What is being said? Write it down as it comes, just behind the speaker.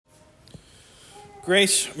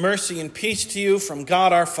Grace, mercy, and peace to you from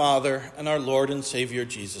God our Father and our Lord and Savior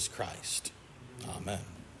Jesus Christ. Amen.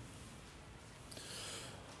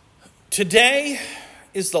 Today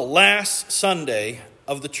is the last Sunday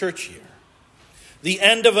of the church year, the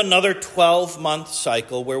end of another 12-month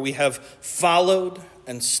cycle where we have followed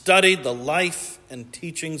and studied the life and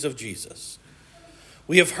teachings of Jesus.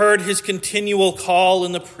 We have heard his continual call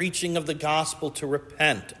in the preaching of the gospel to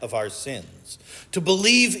repent of our sins, to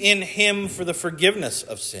believe in him for the forgiveness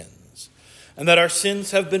of sins, and that our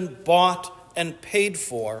sins have been bought and paid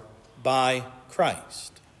for by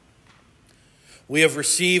Christ. We have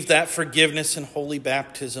received that forgiveness in holy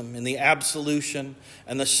baptism, in the absolution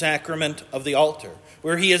and the sacrament of the altar,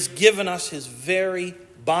 where he has given us his very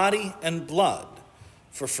body and blood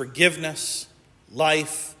for forgiveness,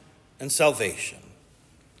 life, and salvation.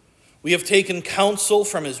 We have taken counsel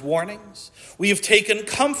from his warnings. We have taken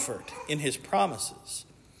comfort in his promises.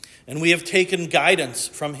 And we have taken guidance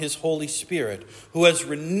from his Holy Spirit, who has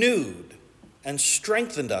renewed and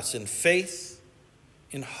strengthened us in faith,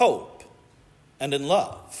 in hope, and in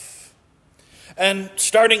love. And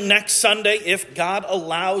starting next Sunday, if God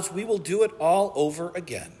allows, we will do it all over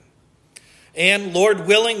again. And Lord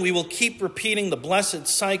willing, we will keep repeating the blessed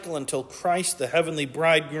cycle until Christ, the heavenly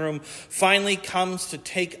bridegroom, finally comes to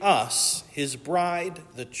take us, his bride,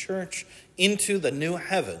 the church, into the new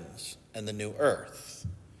heavens and the new earth.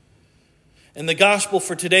 In the gospel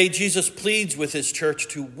for today, Jesus pleads with his church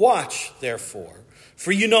to watch, therefore,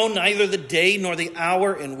 for you know neither the day nor the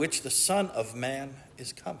hour in which the Son of Man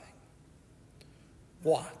is coming.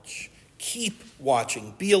 Watch. Keep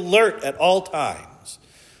watching. Be alert at all times.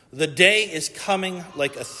 The day is coming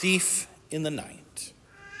like a thief in the night.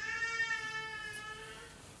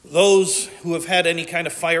 Those who have had any kind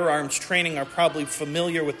of firearms training are probably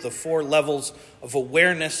familiar with the 4 levels of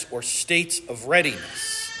awareness or states of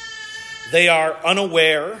readiness. They are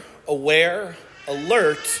unaware, aware,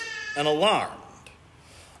 alert, and alarmed.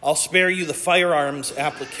 I'll spare you the firearms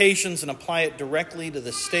applications and apply it directly to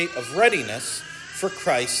the state of readiness for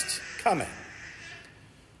Christ's coming.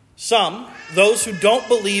 Some, those who don't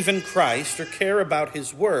believe in Christ or care about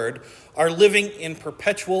his word, are living in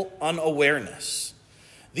perpetual unawareness.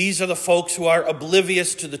 These are the folks who are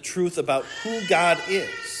oblivious to the truth about who God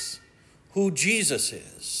is, who Jesus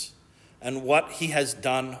is, and what he has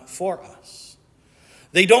done for us.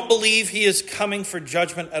 They don't believe he is coming for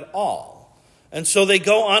judgment at all, and so they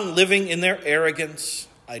go on living in their arrogance,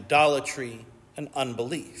 idolatry, and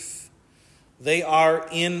unbelief. They are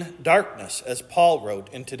in darkness, as Paul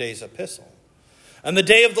wrote in today's epistle. And the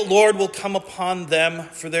day of the Lord will come upon them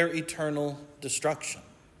for their eternal destruction.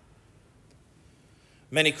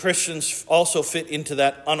 Many Christians also fit into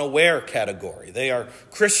that unaware category. They are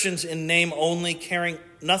Christians in name only, caring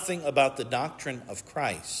nothing about the doctrine of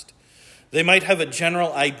Christ. They might have a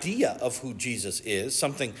general idea of who Jesus is,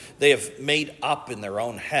 something they have made up in their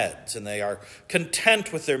own heads, and they are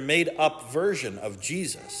content with their made-up version of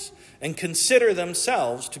Jesus and consider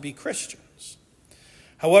themselves to be Christians.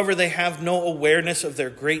 However, they have no awareness of their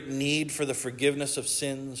great need for the forgiveness of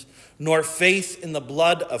sins, nor faith in the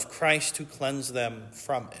blood of Christ to cleanse them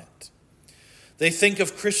from it. They think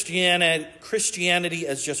of Christianity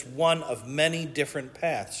as just one of many different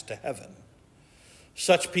paths to heaven.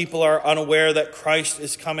 Such people are unaware that Christ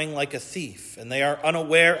is coming like a thief, and they are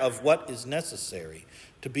unaware of what is necessary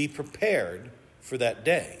to be prepared for that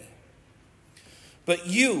day. But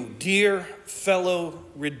you, dear fellow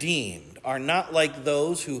redeemed, are not like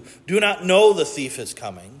those who do not know the thief is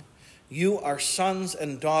coming. You are sons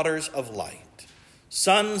and daughters of light,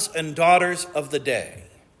 sons and daughters of the day.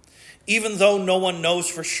 Even though no one knows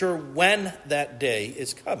for sure when that day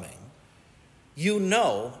is coming, you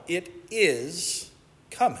know it is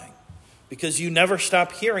coming because you never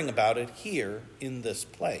stop hearing about it here in this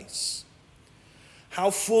place. How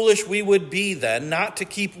foolish we would be then not to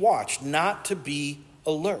keep watch, not to be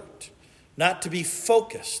alert, not to be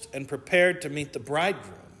focused and prepared to meet the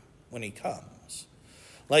bridegroom when he comes.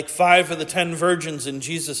 Like 5 of the 10 virgins in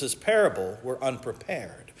Jesus' parable were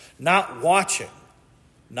unprepared, not watching,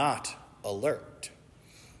 not alert.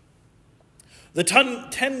 The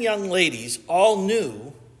 10 young ladies all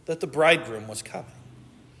knew that the bridegroom was coming.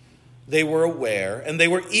 They were aware and they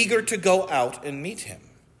were eager to go out and meet him.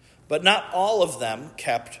 But not all of them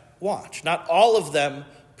kept watch. Not all of them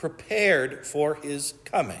prepared for his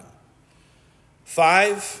coming.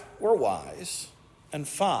 5 were wise and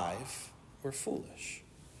 5 were foolish.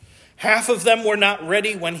 Half of them were not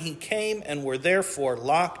ready when he came and were therefore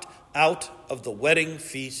locked out of the wedding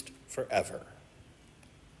feast forever.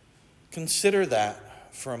 Consider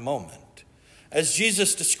that for a moment As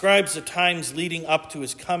Jesus describes the times leading up to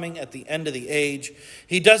his coming at the end of the age,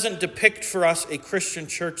 he doesn't depict for us a Christian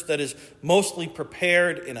church that is mostly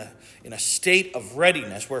prepared in a state of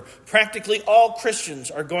readiness, where practically all Christians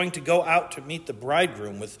are going to go out to meet the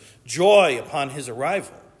bridegroom with joy upon his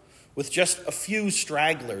arrival, with just a few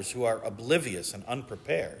stragglers who are oblivious and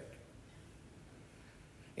unprepared.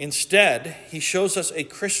 Instead, he shows us a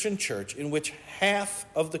Christian church in which half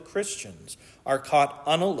of the Christians are caught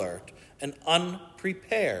unalert and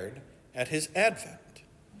unprepared at his advent.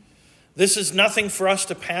 This is nothing for us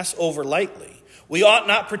to pass over lightly. We ought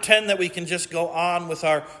not pretend that we can just go on with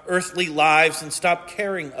our earthly lives and stop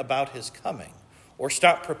caring about his coming or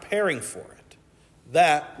stop preparing for it.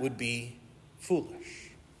 That would be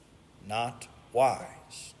foolish, not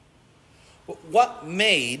wise. But what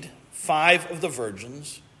made 5 of the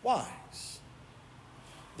virgins wise?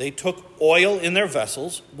 They took oil in their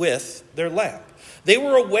vessels with their lamp. They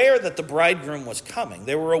were aware that the bridegroom was coming.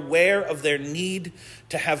 They were aware of their need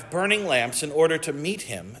to have burning lamps in order to meet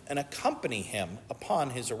him and accompany him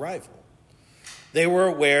upon his arrival. They were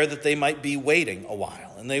aware that they might be waiting a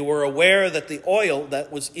while, and they were aware that the oil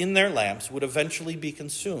that was in their lamps would eventually be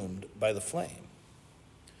consumed by the flame.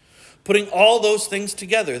 Putting all those things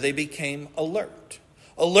together, they became alert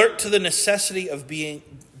to the necessity of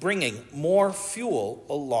bringing more fuel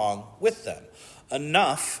along with them,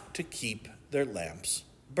 enough to keep their lamps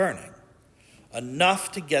burning,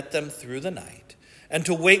 enough to get them through the night, and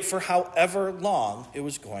to wait for however long it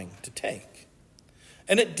was going to take.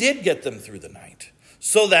 And it did get them through the night,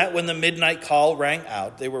 so that when the midnight call rang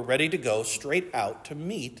out, they were ready to go straight out to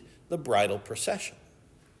meet the bridal procession.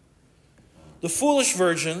 The foolish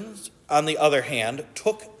virgins, on the other hand,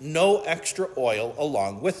 took no extra oil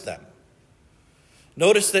along with them.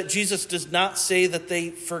 Notice that Jesus does not say that they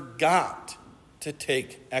forgot to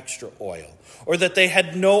take extra oil, or that they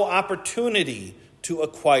had no opportunity to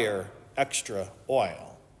acquire extra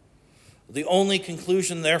oil. The only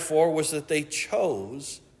conclusion, therefore, was that they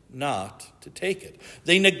chose not to take it.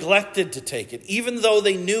 They neglected to take it, even though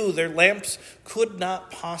they knew their lamps could not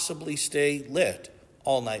possibly stay lit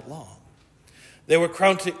all night long. They were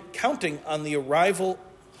counting on the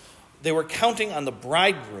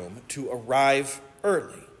bridegroom to arrive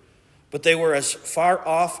early. But they were as far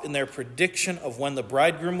off in their prediction of when the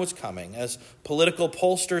bridegroom was coming as political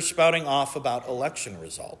pollsters spouting off about election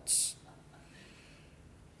results.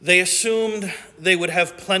 They assumed they would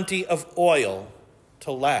have plenty of oil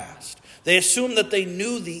to last. They assumed that they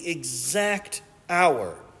knew the exact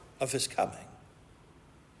hour of his coming.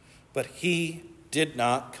 But he did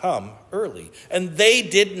not come early, and they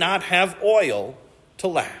did not have oil to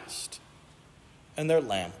last, and their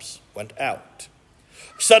lamps went out.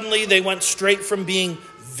 Suddenly, they went straight from being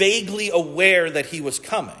vaguely aware that he was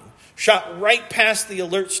coming, shot right past the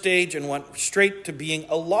alert stage, and went straight to being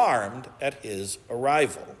alarmed at his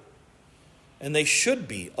arrival. And they should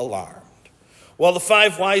be alarmed. While the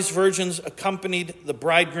 5 wise virgins accompanied the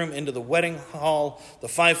bridegroom into the wedding hall, the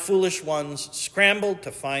 5 foolish ones scrambled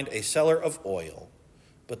to find a cellar of oil,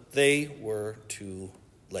 but they were too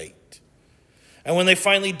late. And when they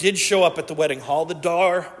finally did show up at the wedding hall, the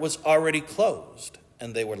door was already closed,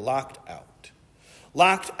 and they were locked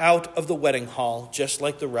out of the wedding hall, just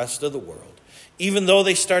like the rest of the world, even though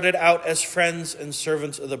they started out as friends and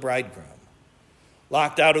servants of the bridegroom.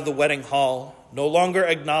 Locked out of the wedding hall, no longer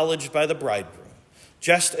acknowledged by the bridegroom,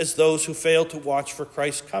 just as those who fail to watch for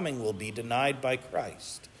Christ's coming will be denied by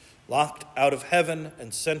Christ. Locked out of heaven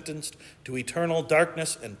and sentenced to eternal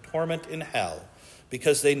darkness and torment in hell,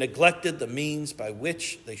 because they neglected the means by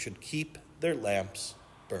which they should keep their lamps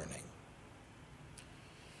burning.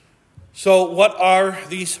 So what are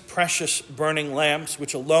these precious burning lamps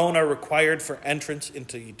which alone are required for entrance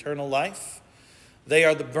into eternal life? They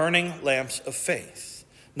are the burning lamps of faith.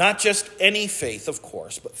 Not just any faith, of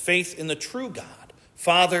course, but faith in the true God,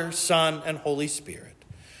 Father, Son, and Holy Spirit.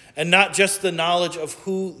 And not just the knowledge of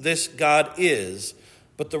who this God is,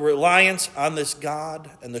 but the reliance on this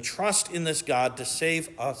God and the trust in this God to save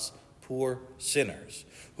us poor sinners,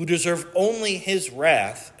 who deserve only his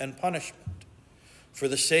wrath and punishment, for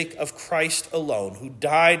the sake of Christ alone, who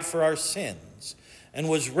died for our sins and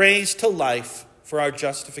was raised to life for our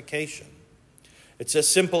justification. It's as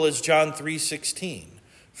simple as John 3:16.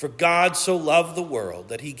 For God so loved the world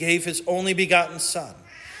that he gave his only begotten Son,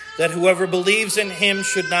 that whoever believes in him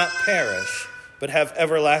should not perish, but have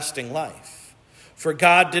everlasting life. For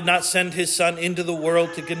God did not send his Son into the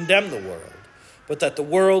world to condemn the world, but that the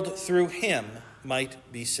world through him might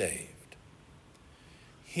be saved.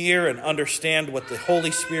 Hear and understand what the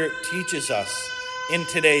Holy Spirit teaches us in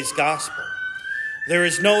today's gospel. There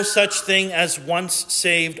is no such thing as once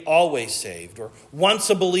saved, always saved, or once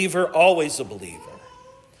a believer, always a believer.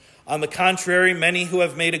 On the contrary, many who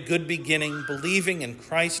have made a good beginning, believing in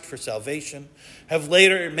Christ for salvation, have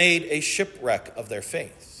later made a shipwreck of their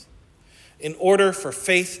faith. In order for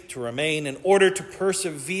faith to remain, in order to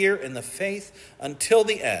persevere in the faith until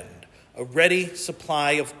the end, a ready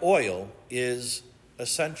supply of oil is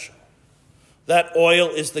essential. That oil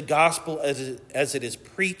is the gospel as it is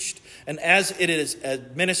preached and as it is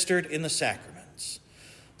administered in the sacraments.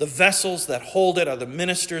 The vessels that hold it are the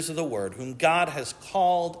ministers of the word, whom God has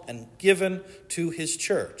called and given to his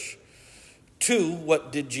church. To,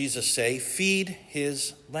 what did Jesus say? Feed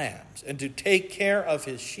his lambs, and to take care of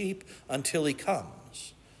his sheep until he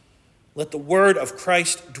comes. Let the word of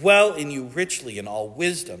Christ dwell in you richly in all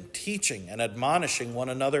wisdom, teaching and admonishing one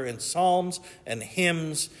another in psalms and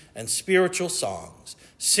hymns and spiritual songs,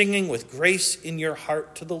 singing with grace in your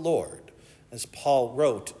heart to the Lord, as Paul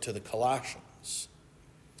wrote to the Colossians.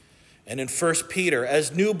 And in 1 Peter,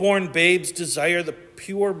 as newborn babes desire the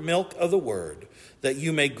pure milk of the word, that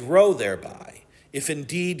you may grow thereby, if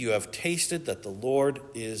indeed you have tasted that the Lord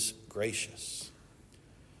is gracious.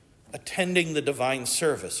 Attending the divine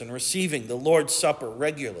service and receiving the Lord's Supper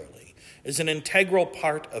regularly is an integral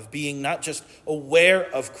part of being not just aware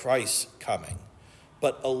of Christ's coming,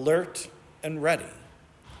 but alert and ready.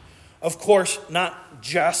 Of course, not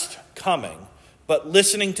just coming, but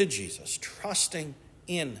listening to Jesus, trusting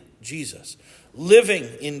in Jesus, living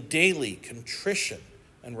in daily contrition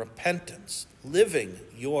and repentance, living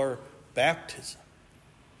your baptism.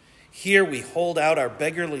 Here we hold out our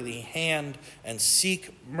beggarly hand and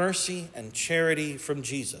seek mercy and charity from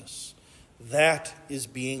Jesus. That is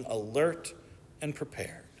being alert and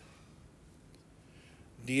prepared.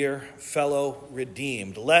 Dear fellow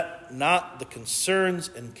redeemed, let not the concerns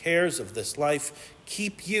and cares of this life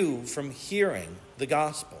keep you from hearing the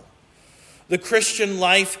gospel. The Christian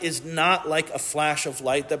life is not like a flash of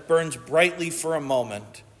light that burns brightly for a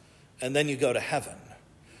moment and then you go to heaven.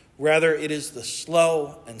 Rather, it is the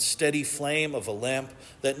slow and steady flame of a lamp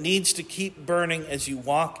that needs to keep burning as you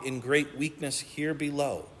walk in great weakness here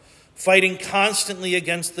below, fighting constantly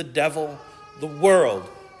against the devil, the world,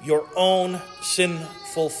 your own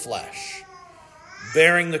sinful flesh,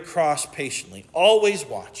 bearing the cross patiently, always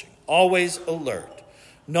watching, always alert,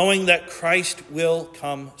 knowing that Christ will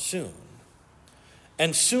come soon.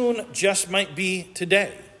 And soon just might be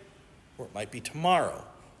today, or it might be tomorrow,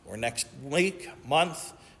 or next week,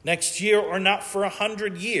 month, next year, or not for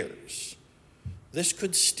 100 years. This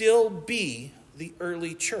could still be the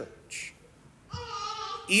early church.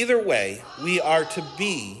 Either way, we are to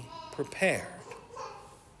be prepared.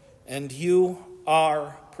 And you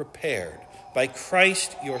are prepared by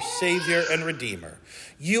Christ, your Savior and Redeemer.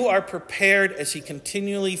 You are prepared as he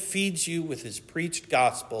continually feeds you with his preached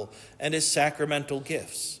gospel and his sacramental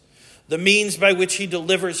gifts, the means by which he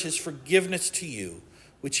delivers his forgiveness to you,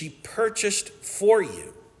 which he purchased for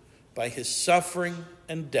you by his suffering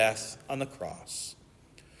and death on the cross.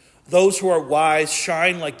 Those who are wise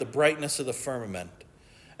shine like the brightness of the firmament,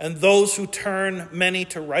 and those who turn many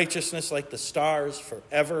to righteousness like the stars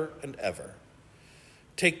forever and ever.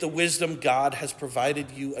 Take the wisdom God has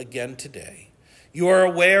provided you again today. You are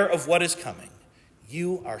aware of what is coming.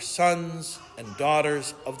 You are sons and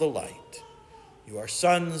daughters of the light. You are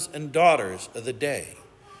sons and daughters of the day.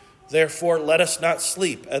 Therefore, let us not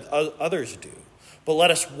sleep as others do, but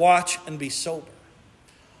let us watch and be sober.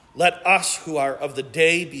 Let us who are of the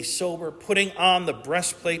day be sober, putting on the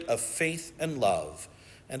breastplate of faith and love,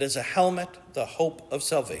 and as a helmet, the hope of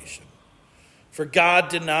salvation. For God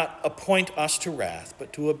did not appoint us to wrath,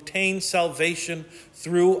 but to obtain salvation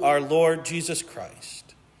through our Lord Jesus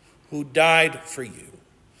Christ, who died for you,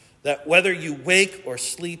 that whether you wake or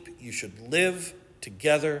sleep, you should live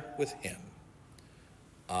together with him.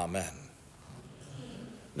 Amen.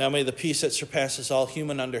 Now may the peace that surpasses all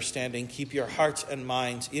human understanding keep your hearts and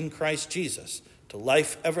minds in Christ Jesus to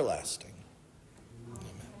life everlasting.